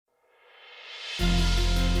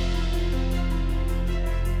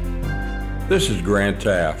This is Grant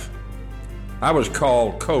Teaff. I was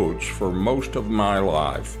called coach for most of my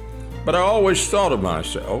life, but I always thought of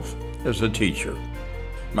myself as a teacher.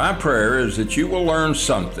 My prayer is that you will learn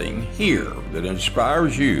something here that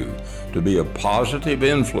inspires you to be a positive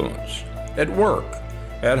influence at work,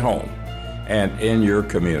 at home, and in your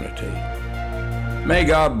community. May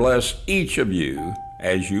God bless each of you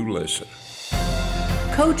as you listen.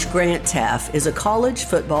 Coach Grant Teaff is a college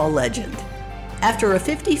football legend. After a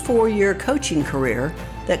 54-year coaching career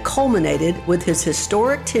that culminated with his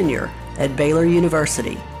historic tenure at Baylor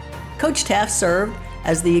University, Coach Teaff served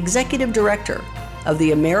as the executive director of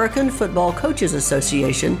the American Football Coaches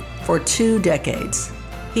Association for 2 decades.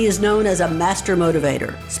 He is known as a master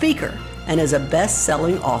motivator, speaker, and as a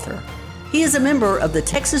best-selling author. He is a member of the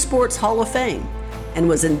Texas Sports Hall of Fame and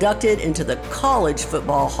was inducted into the College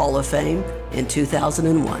Football Hall of Fame in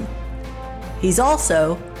 2001. He's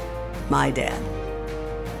also my dad.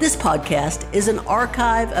 This podcast is an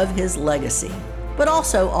archive of his legacy, but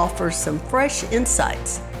also offers some fresh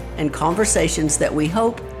insights and conversations that we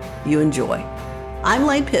hope you enjoy. I'm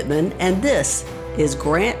Lane Pittman, and this is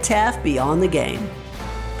Grant Teaff Beyond the Game,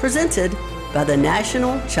 presented by the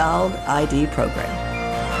National Child ID Program.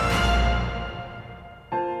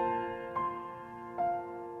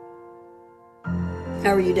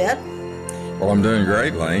 How are you, Dad? Well, I'm doing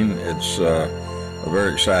great, Lane. It's a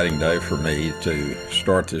very exciting day for me to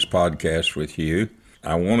start this podcast with you.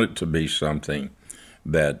 I want it to be something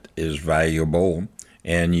that is valuable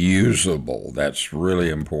and usable. That's really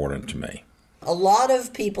important to me. A lot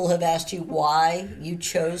of people have asked you why you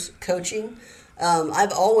chose coaching.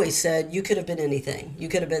 I've always said you could have been anything. You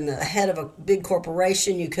could have been the head of a big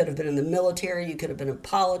corporation. You could have been in the military. You could have been in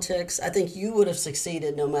politics. I think you would have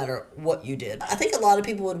succeeded no matter what you did. I think a lot of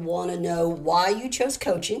people would want to know why you chose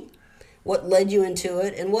coaching, what led you into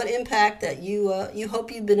it, and what impact that you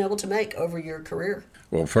hope you've been able to make over your career.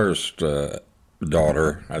 Well, first,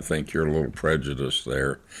 daughter, I think you're a little prejudiced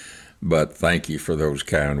there, but thank you for those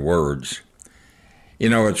kind words. You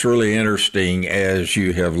know, it's really interesting as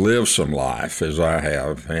you have lived some life, as I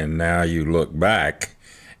have, and now you look back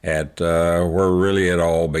at where really it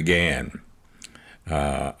all began.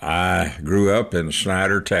 I grew up in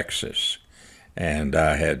Snyder, Texas, and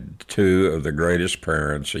I had 2 of the greatest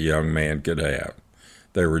parents a young man could have.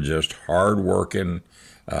 They were just hard-working,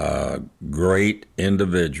 great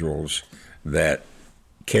individuals that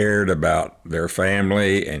cared about their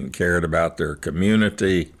family and cared about their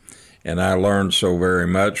community. And I learned so very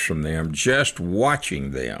much from them just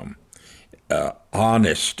watching them.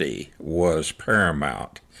 Honesty was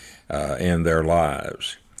paramount in their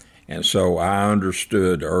lives. And so I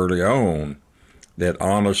understood early on that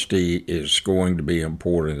honesty is going to be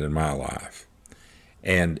important in my life.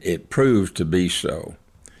 And it proved to be so.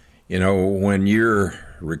 You know, when you're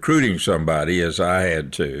recruiting somebody, as I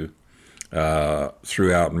had to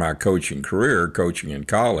throughout my coaching career, coaching in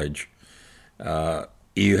college,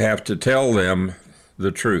 you have to tell them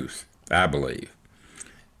the truth, I believe.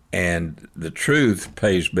 And the truth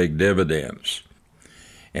pays big dividends.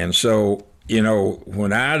 And so, you know,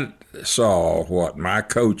 when I saw what my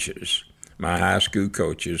coaches, my high school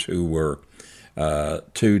coaches, who were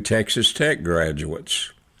 2 Texas Tech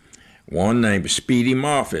graduates, one named Speedy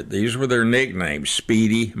Moffitt. These were their nicknames,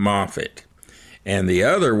 Speedy Moffitt. And the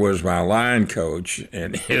other was my line coach,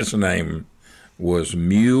 and his name was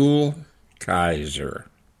Mule Kaiser.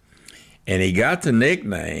 And he got the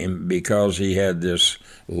nickname because he had this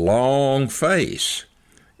long face,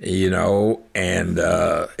 you know, and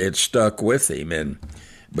it stuck with him. And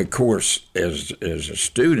of course, as a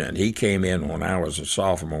student, he came in when I was a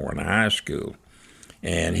sophomore in high school,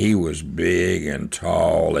 and he was big and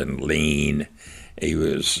tall and lean. He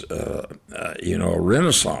was, you know, a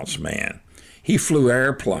Renaissance man. He flew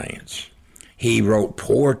airplanes. He wrote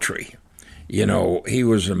poetry. You know, he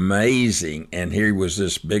was amazing, and he was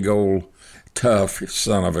this big old tough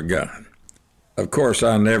son of a gun. Of course,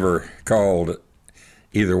 I never called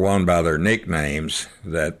either one by their nicknames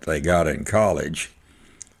that they got in college.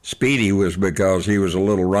 Speedy was because he was a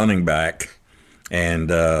little running back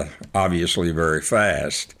and obviously very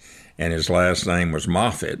fast, and his last name was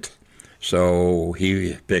Moffitt, so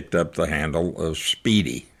he picked up the handle of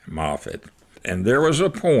Speedy Moffitt. And there was a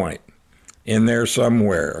point in there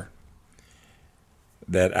somewhere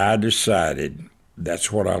that I decided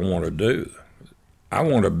that's what I want to do. I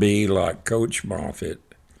want to be like Coach Moffitt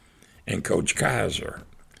and Coach Kaiser.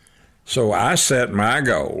 So I set my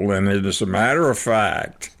goal, and as a matter of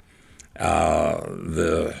fact,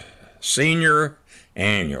 the senior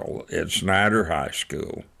annual at Snyder High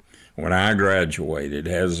School, when I graduated,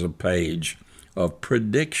 has a page of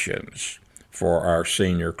predictions for our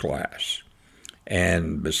senior class.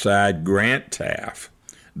 And beside Grant Teaff,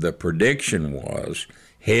 the prediction was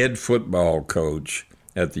head football coach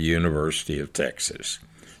at the University of Texas.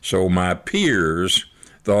 So my peers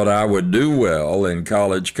thought I would do well in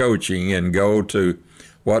college coaching and go to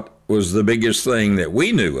what was the biggest thing that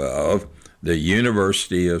we knew of, the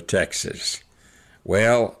University of Texas.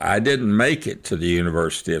 Well, I didn't make it to the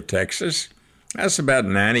University of Texas. That's about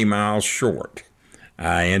 90 miles short.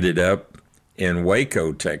 I ended up in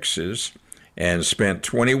Waco, Texas, and spent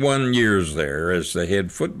 21 years there as the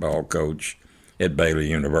head football coach at Baylor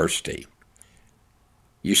University.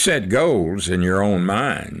 You set goals in your own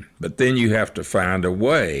mind, but then you have to find a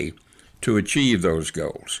way to achieve those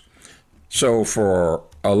goals. So for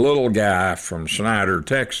a little guy from Snyder,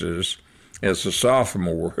 Texas, as a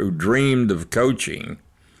sophomore who dreamed of coaching,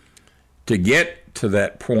 to get to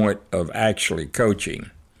that point of actually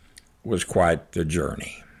coaching was quite the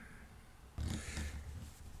journey.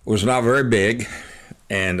 It was not very big,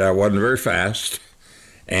 and I wasn't very fast,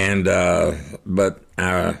 but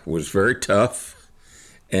I was very tough.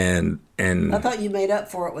 And I thought you made up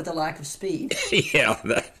for it with a lack of speed. Yeah,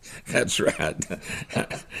 that's right.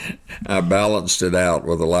 I balanced it out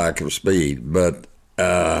with a lack of speed, but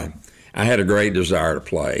I had a great desire to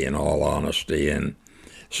play, in all honesty. And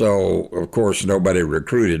so, of course, nobody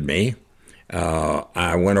recruited me.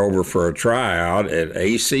 I went over for a tryout at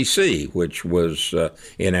ACC, which was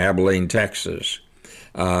in Abilene, Texas.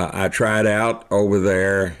 I tried out over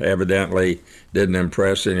there, evidently didn't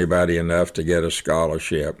impress anybody enough to get a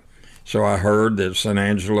scholarship. So I heard that San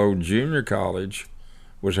Angelo Junior College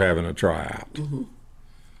was having a tryout. Mm-hmm.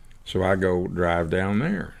 So I go drive down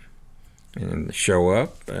there and show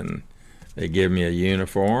up, and they give me a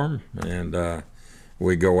uniform, and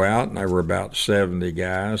we go out, and there were about 70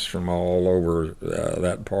 guys from all over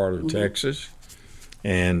that part of Texas.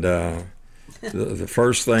 And the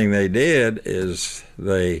first thing they did is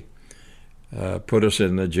they put us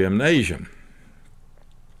in the gymnasium.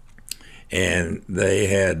 And they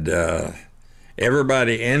had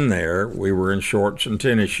everybody in there. We were in shorts and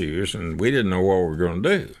tennis shoes, and we didn't know what we were going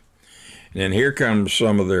to do. And then here comes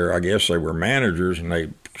some of their, I guess they were managers, and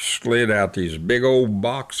they slid out these big old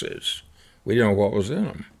boxes. We didn't know what was in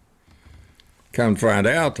them. Come to find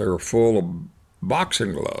out, they were full of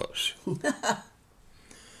boxing gloves.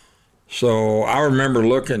 So I remember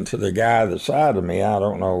looking to the guy at the side of me, I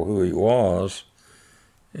don't know who he was,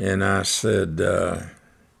 and I said,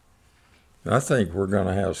 I think we're going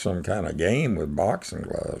to have some kind of game with boxing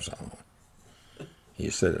gloves on. He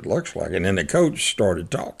said, it looks like it. And then the coach started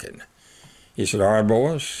talking. He said, all right,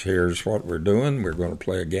 boys, here's what we're doing. We're going to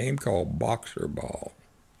play a game called boxer ball.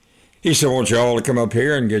 He said, I want you all to come up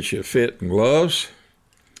here and get you a fit and gloves,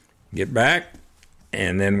 get back,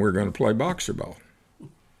 and then we're going to play boxer ball.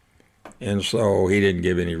 And so he didn't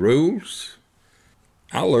give any rules.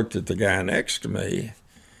 I looked at the guy next to me,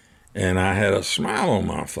 and I had a smile on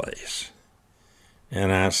my face.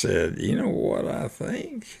 And I said, you know what I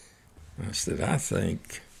think? I said, I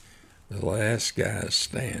think the last guys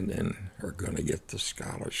standing are going to get the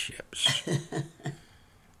scholarships.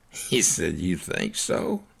 He said, you think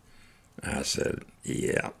so? I said,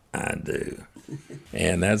 yeah, I do.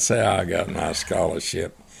 And that's how I got my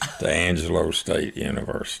scholarship to Angelo State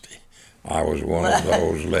University. I was one of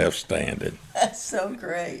those left standing. That's so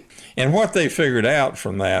great. And what they figured out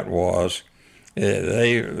from that was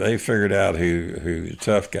they figured out who the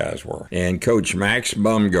tough guys were. And Coach Max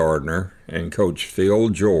Bumgardner and Coach Phil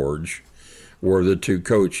George were the two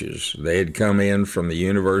coaches. They had come in from the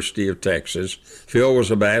University of Texas. Phil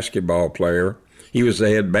was a basketball player. He was the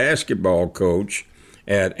head basketball coach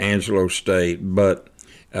at Angelo State, but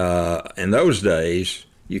in those days,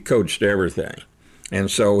 you coached everything. And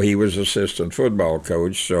so he was assistant football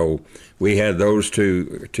coach. So we had those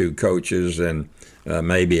two coaches and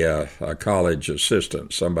maybe a college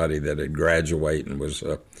assistant, somebody that had graduated and was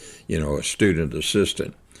a student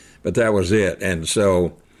assistant. But that was it. And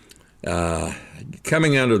so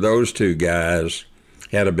coming under those two guys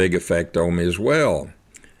had a big effect on me as well.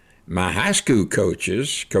 My high school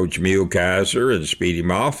coaches, Coach Mule Kaiser and Speedy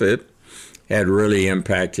Moffitt, had really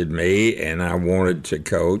impacted me, and I wanted to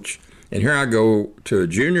coach. And here I go to a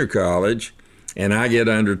junior college, and I get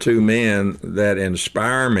under two men that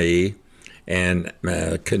inspire me and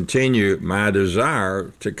continue my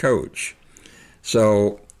desire to coach.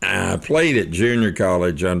 So I played at junior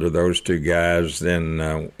college under those two guys, then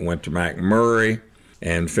went to McMurray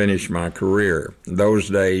and finished my career. In those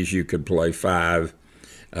days, you could play 5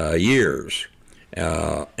 years.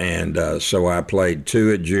 So I played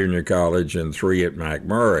 2 at junior college and 3 at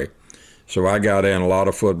McMurray. So I got in a lot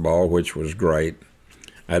of football, which was great.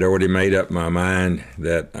 I'd already made up my mind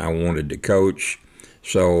that I wanted to coach.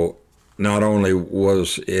 So not only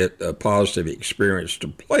was it a positive experience to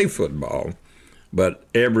play football, but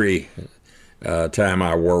every time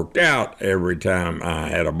I worked out, every time I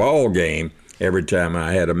had a ball game, every time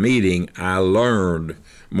I had a meeting, I learned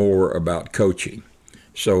more about coaching.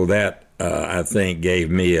 So that, I think, gave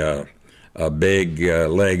me a big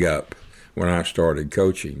leg up when I started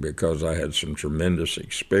coaching, because I had some tremendous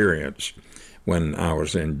experience when I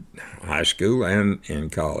was in high school and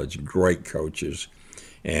in college. Great coaches.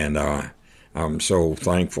 And I'm so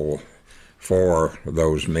thankful for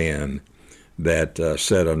those men that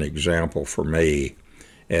set an example for me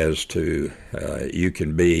as to you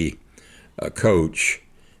can be a coach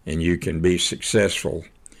and you can be successful,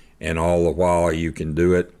 and all the while you can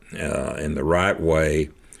do it in the right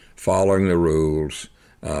way, following the rules,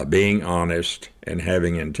 being honest, and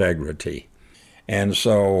having integrity. And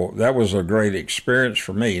so that was a great experience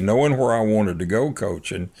for me, knowing where I wanted to go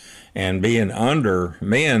coaching and being under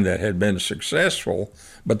men that had been successful,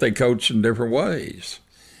 but they coached in different ways.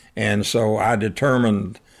 And so I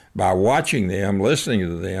determined by watching them, listening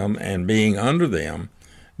to them, and being under them,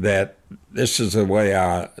 that this is the way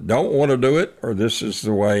I don't want to do it, or this is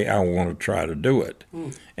the way I want to try to do it.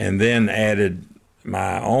 And then added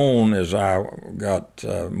my own as I got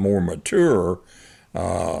more mature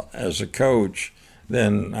as a coach.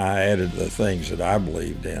 Then I added the things that I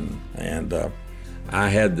believed in. And I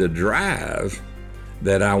had the drive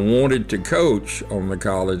that I wanted to coach on the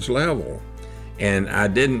college level. And I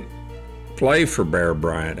didn't play for Bear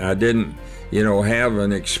Bryant. I didn't, have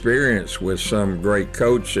an experience with some great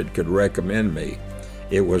coach that could recommend me.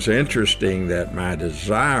 It was interesting that my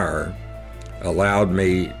desire allowed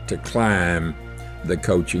me to climb the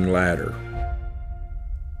coaching ladder.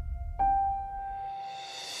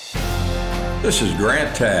 This is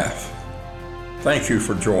Grant Teaff. Thank you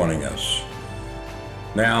for joining us.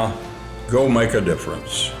 Now, go make a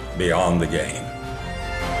difference beyond the game.